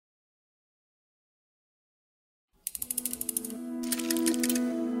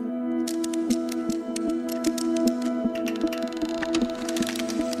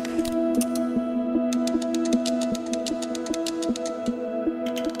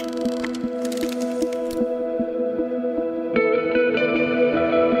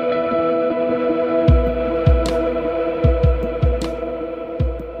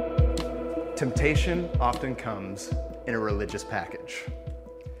temptation often comes in a religious package.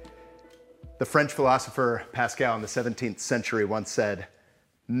 The French philosopher Pascal in the 17th century once said,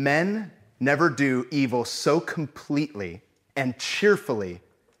 "Men never do evil so completely and cheerfully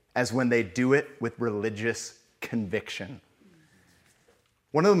as when they do it with religious conviction."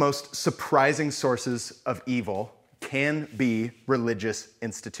 One of the most surprising sources of evil can be religious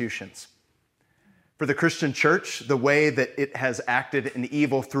institutions. For the Christian church, the way that it has acted in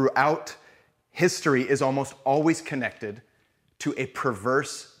evil throughout history is almost always connected to a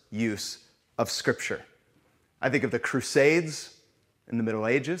perverse use of Scripture. I think of the Crusades in the Middle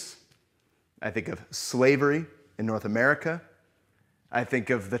Ages. I think of slavery in North America. I think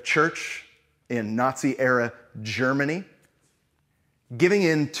of the church in Nazi-era Germany. Giving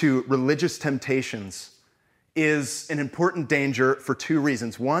in to religious temptations is an important danger for two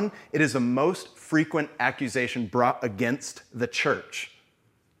reasons. One, it is the most frequent accusation brought against the church.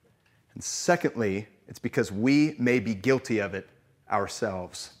 And secondly, it's because we may be guilty of it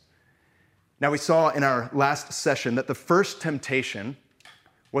ourselves. Now, we saw in our last session that the first temptation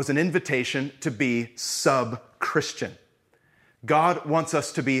was an invitation to be sub-Christian. God wants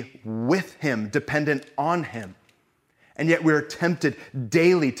us to be with Him, dependent on Him. And yet we're tempted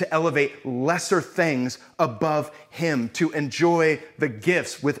daily to elevate lesser things above Him, to enjoy the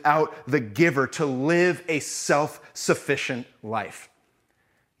gifts without the giver, to live a self-sufficient life.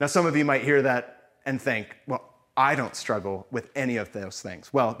 Now, some of you might hear that and think, well, I don't struggle with any of those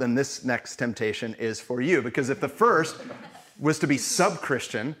things. Well, then this next temptation is for you, because if the first was to be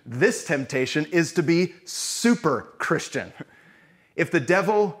sub-Christian, this temptation is to be super-Christian. If the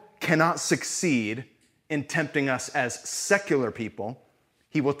devil cannot succeed in tempting us as secular people,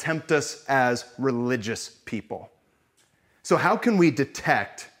 he will tempt us as religious people. So how can we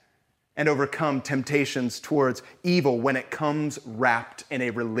detect and overcome temptations towards evil when it comes wrapped in a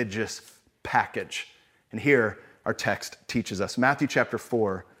religious package? And here our text teaches us. Matthew chapter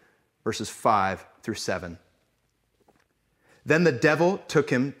 4, verses 5 through 7. Then the devil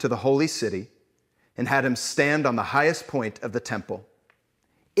took him to the holy city and had him stand on the highest point of the temple.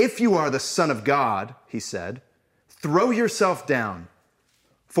 "If you are the Son of God," he said, "throw yourself down,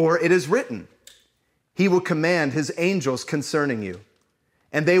 for it is written, 'He will command His angels concerning you,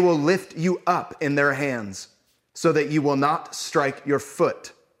 and they will lift you up in their hands, so that you will not strike your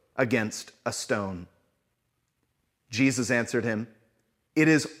foot against a stone.' Jesus answered him, 'It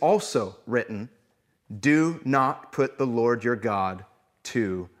is also written, do not put the Lord your God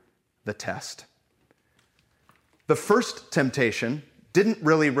to the test.'" The first temptation didn't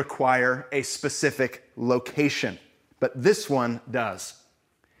really require a specific location, but this one does.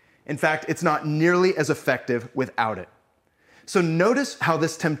 In fact, it's not nearly as effective without it. So notice how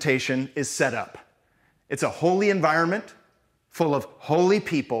this temptation is set up. It's a holy environment full of holy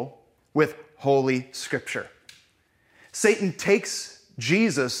people with holy Scripture. Satan takes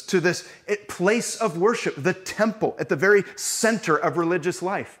Jesus to this place of worship, the temple, at the very center of religious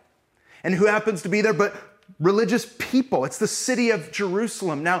life. And who happens to be there but religious people? It's the city of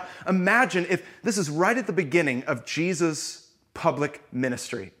Jerusalem. Now, imagine if this is right at the beginning of Jesus' public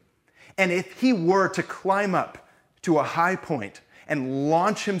ministry. And if he were to climb up to a high point and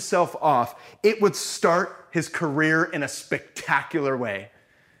launch himself off, it would start his career in a spectacular way.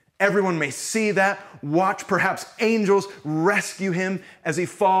 Everyone may see that, watch perhaps angels rescue him as he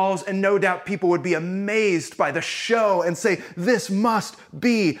falls, and no doubt people would be amazed by the show and say, "This must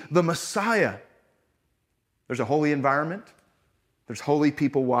be the Messiah." There's a holy environment, there's holy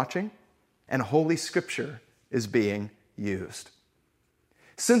people watching, and holy Scripture is being used.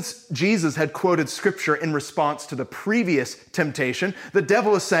 Since Jesus had quoted Scripture in response to the previous temptation, the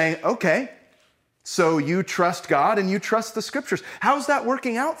devil is saying, okay, so you trust God and you trust the Scriptures. How's that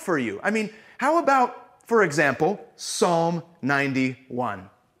working out for you? I mean, how about, for example, Psalm 91,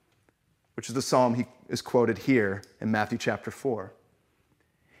 which is the psalm he is quoted here in Matthew chapter 4.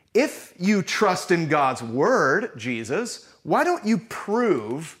 If you trust in God's word, Jesus, why don't you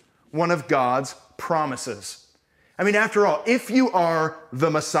prove one of God's promises? I mean, after all, if you are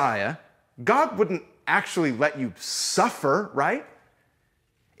the Messiah, God wouldn't actually let you suffer, right?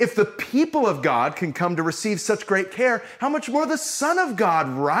 If the people of God can come to receive such great care, how much more the Son of God,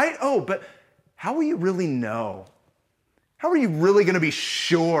 right? Oh, but how will you really know? How are you really going to be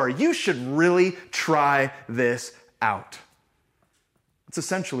sure? You should really try this out. It's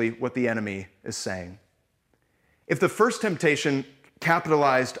essentially what the enemy is saying. If the first temptation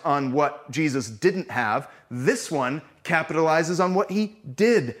capitalized on what Jesus didn't have, this one capitalizes on what he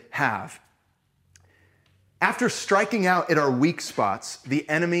did have. After striking out at our weak spots, the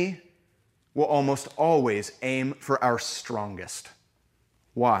enemy will almost always aim for our strongest.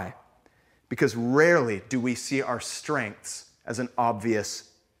 Why? because rarely do we see our strengths as an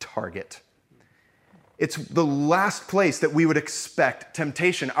obvious target. It's the last place that we would expect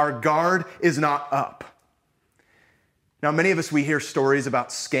temptation. Our guard is not up. Now, many of us, we hear stories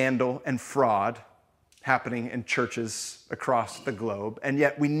about scandal and fraud happening in churches across the globe, and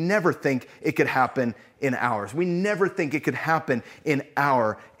yet we never think it could happen in ours. We never think it could happen in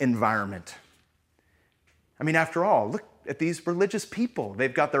our environment. I mean, after all, look at these religious people.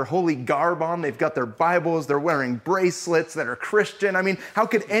 They've got their holy garb on, they've got their Bibles, they're wearing bracelets that are Christian. I mean, how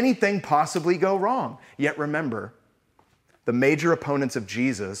could anything possibly go wrong? Yet remember, the major opponents of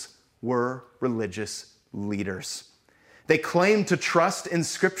Jesus were religious leaders. They claimed to trust in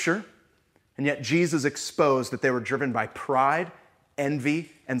Scripture, and yet Jesus exposed that they were driven by pride,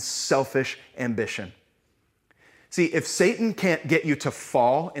 envy, and selfish ambition. See, if Satan can't get you to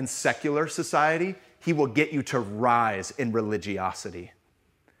fall in secular society, he will get you to rise in religiosity.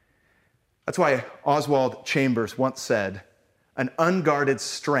 That's why Oswald Chambers once said, "An unguarded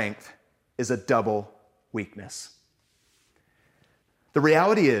strength is a double weakness." The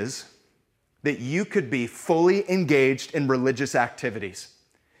reality is that you could be fully engaged in religious activities.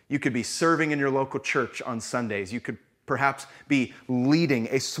 You could be serving in your local church on Sundays. You could perhaps be leading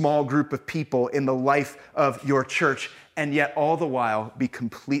a small group of people in the life of your church, and yet all the while be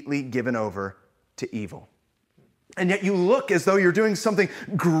completely given over to evil. And yet you look as though you're doing something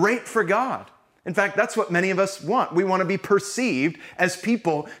great for God. In fact, that's what many of us want. We want to be perceived as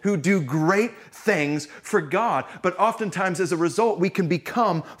people who do great things for God. But oftentimes, as a result, we can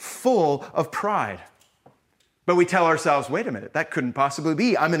become full of pride. But we tell ourselves, wait a minute, that couldn't possibly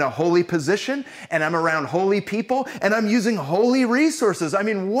be. I'm in a holy position, and I'm around holy people, and I'm using holy resources. I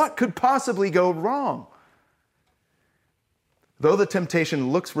mean, what could possibly go wrong? Though the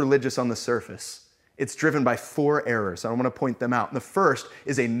temptation looks religious on the surface, it's driven by 4 errors. I want to point them out. And the first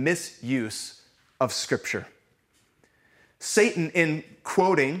is a misuse of Scripture. Satan, in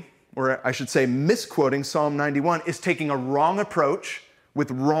quoting, or I should say misquoting Psalm 91, is taking a wrong approach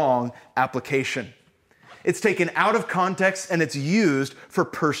with wrong application. It's taken out of context and it's used for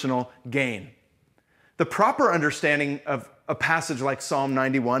personal gain. The proper understanding of a passage like Psalm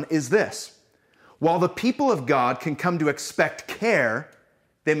 91 is this: while the people of God can come to expect care,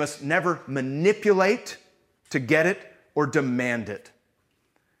 they must never manipulate to get it or demand it.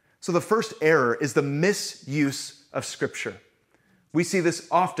 So the first error is the misuse of Scripture. We see this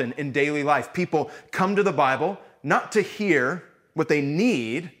often in daily life. People come to the Bible not to hear what they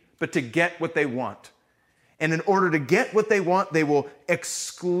need, but to get what they want. And in order to get what they want, they will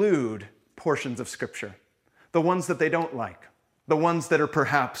exclude portions of Scripture, the ones that they don't like, the ones that are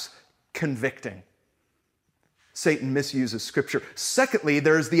perhaps convicting. Satan misuses Scripture. Secondly,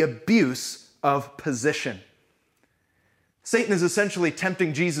 there's the abuse of position. Satan is essentially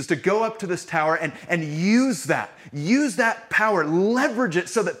tempting Jesus to go up to this tower and use that power, leverage it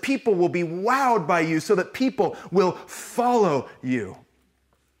so that people will be wowed by you, so that people will follow you.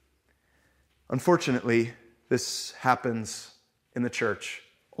 Unfortunately, this happens in the church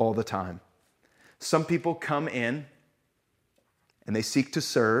all the time. Some people come in and they seek to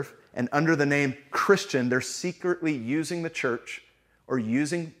serve, and under the name Christian, they're secretly using the church or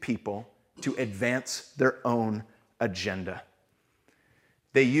using people to advance their own agenda.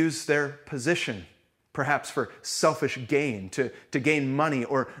 They use their position, perhaps for selfish gain, to gain money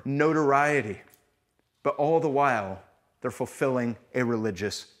or notoriety. But all the while, they're fulfilling a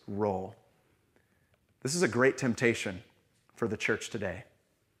religious role. This is a great temptation for the church today.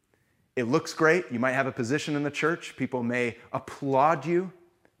 It looks great. You might have a position in the church. People may applaud you,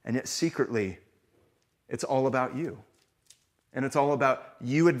 and yet secretly, it's all about you. And it's all about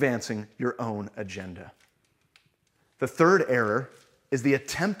you advancing your own agenda. The third error is the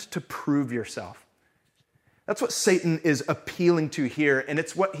attempt to prove yourself. That's what Satan is appealing to here, and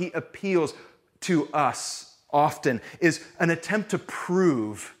it's what he appeals to us often, is an attempt to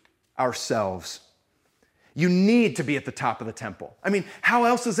prove ourselves. You need to be at the top of the temple. I mean, how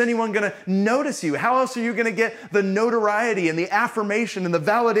else is anyone going to notice you? How else are you going to get the notoriety and the affirmation and the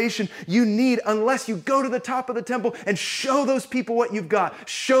validation you need unless you go to the top of the temple and show those people what you've got?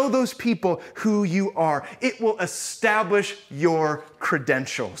 Show those people who you are. It will establish your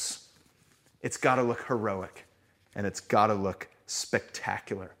credentials. It's got to look heroic, and it's got to look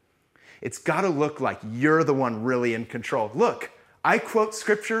spectacular. It's got to look like you're the one really in control. Look, I quote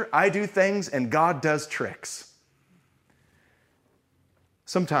Scripture, I do things, and God does tricks.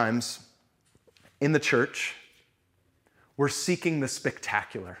 Sometimes in the church, we're seeking the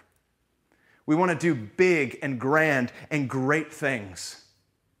spectacular. We want to do big and grand and great things.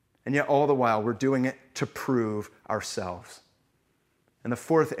 And yet all the while, we're doing it to prove ourselves. And the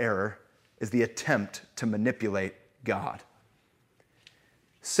fourth error is the attempt to manipulate God.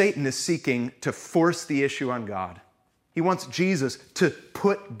 Satan is seeking to force the issue on God. He wants Jesus to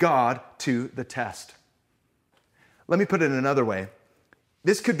put God to the test. Let me put it another way.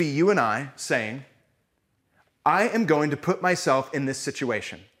 This could be you and I saying, I am going to put myself in this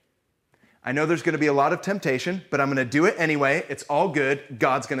situation. I know there's going to be a lot of temptation, but I'm going to do it anyway. It's all good.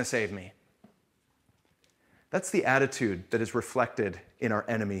 God's going to save me. That's the attitude that is reflected in our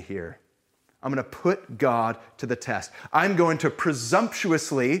enemy here. I'm going to put God to the test. I'm going to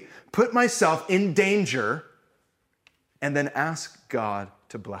presumptuously put myself in danger and then ask God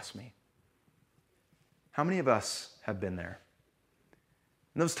to bless me. How many of us have been there?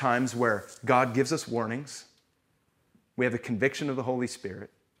 In those times where God gives us warnings, we have the conviction of the Holy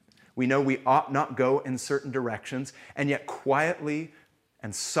Spirit, we know we ought not go in certain directions, and yet quietly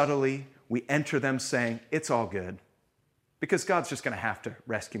and subtly we enter them saying, it's all good, because God's just going to have to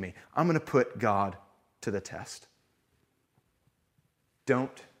rescue me. I'm going to put God to the test.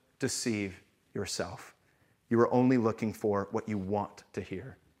 Don't deceive yourself. You are only looking for what you want to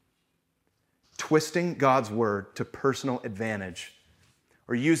hear. Twisting God's word to personal advantage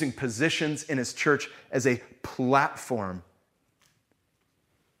or using positions in his church as a platform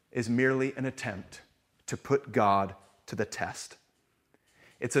is merely an attempt to put God to the test.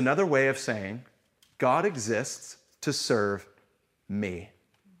 It's another way of saying, God exists to serve me.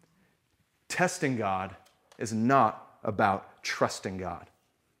 Testing God is not about trusting God.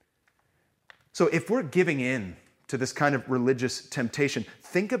 So if we're giving in to this kind of religious temptation,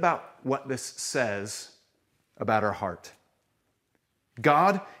 think about what this says about our heart.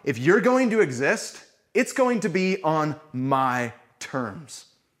 God, if you're going to exist, it's going to be on my terms.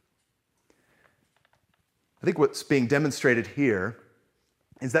 I think what's being demonstrated here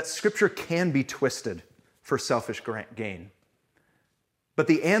is that Scripture can be twisted for selfish gain. But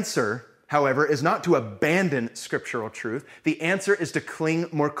the answer, however, is not to abandon scriptural truth. The answer is to cling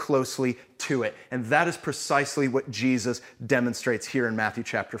more closely to it. And that is precisely what Jesus demonstrates here in Matthew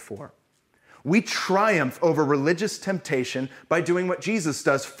chapter 4. We triumph over religious temptation by doing what Jesus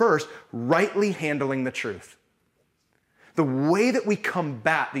does first, rightly handling the truth. The way that we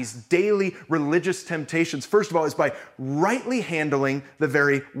combat these daily religious temptations, first of all, is by rightly handling the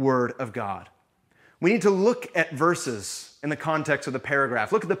very Word of God. We need to look at verses in the context of the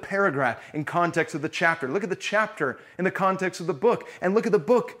paragraph. Look at the paragraph in context of the chapter. Look at the chapter in the context of the book. And look at the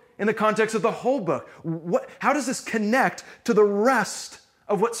book in the context of the whole book. How does this connect to the rest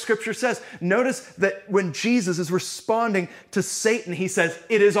of what Scripture says? Notice that when Jesus is responding to Satan, he says,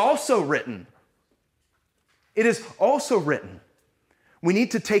 it is also written. It is also written. We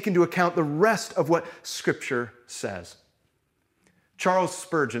need to take into account the rest of what Scripture says. Charles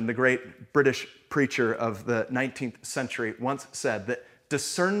Spurgeon, the great British preacher of the 19th century, once said that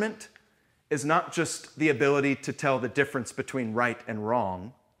discernment is not just the ability to tell the difference between right and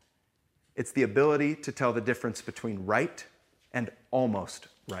wrong. It's the ability to tell the difference between right and almost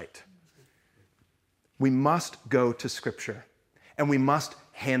right. We must go to Scripture, and we must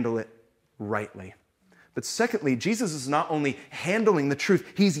handle it rightly. But secondly, Jesus is not only handling the truth,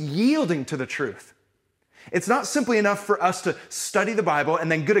 he's yielding to the truth. It's not simply enough for us to study the Bible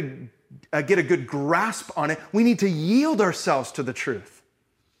and then get a good grasp on it. We need to yield ourselves to the truth.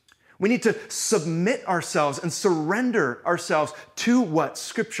 We need to submit ourselves and surrender ourselves to what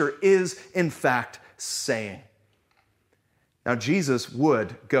Scripture is, in fact, saying. Now, Jesus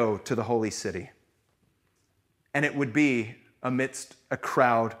would go to the holy city, and it would be amidst a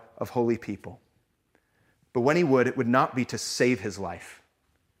crowd of holy people. But when he would, it would not be to save his life.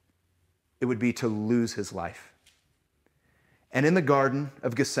 It would be to lose his life. And in the Garden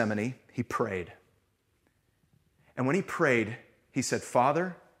of Gethsemane, he prayed. And when he prayed, he said,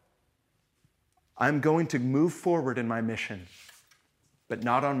 Father, I'm going to move forward in my mission, but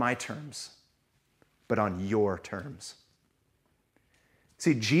not on my terms, but on your terms.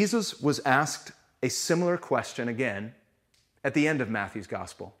 See, Jesus was asked a similar question again at the end of Matthew's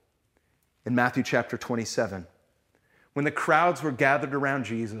gospel, in Matthew chapter 27, when the crowds were gathered around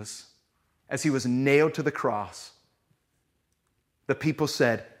Jesus as he was nailed to the cross. The people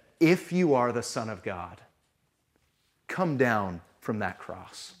said, if you are the Son of God, come down from that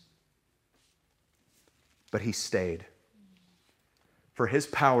cross. But he stayed. For his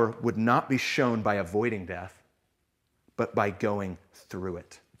power would not be shown by avoiding death, but by going through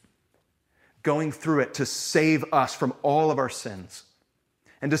it. Going through it to save us from all of our sins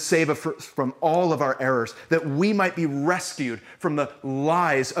and to save us from all of our errors, that we might be rescued from the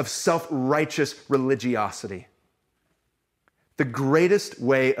lies of self-righteous religiosity. The greatest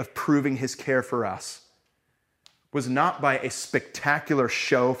way of proving his care for us was not by a spectacular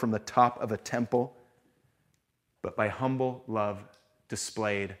show from the top of a temple, but by humble love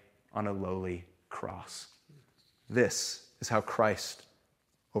displayed on a lowly cross. This is how Christ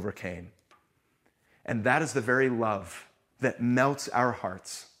overcame. And that is the very love that melts our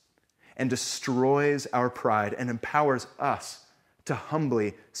hearts and destroys our pride and empowers us to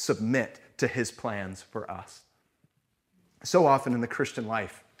humbly submit to his plans for us. So often in the Christian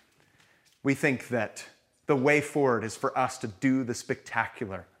life, we think that the way forward is for us to do the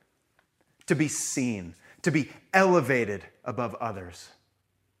spectacular, to be seen, to be elevated above others.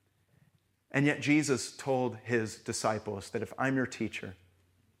 And yet Jesus told his disciples that if I'm your teacher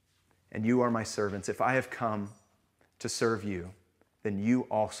and you are my servants, if I have come to serve you, then you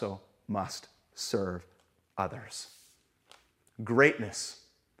also must serve others. Greatness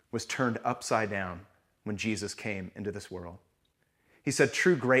was turned upside down when Jesus came into this world. He said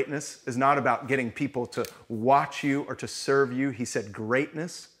true greatness is not about getting people to watch you or to serve you. He said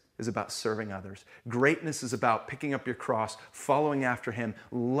greatness is about serving others. Greatness is about picking up your cross, following after him,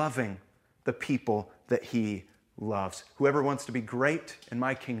 loving the people that he loves. Whoever wants to be great in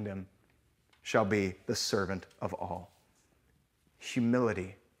my kingdom shall be the servant of all.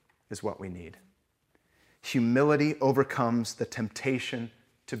 Humility is what we need. Humility overcomes the temptation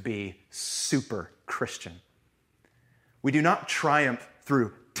to be super Christian. We do not triumph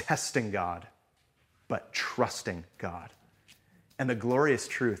through testing God, but trusting God. And the glorious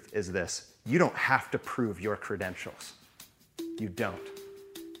truth is this: you don't have to prove your credentials. You don't.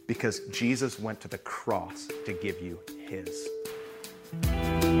 Because Jesus went to the cross to give you his.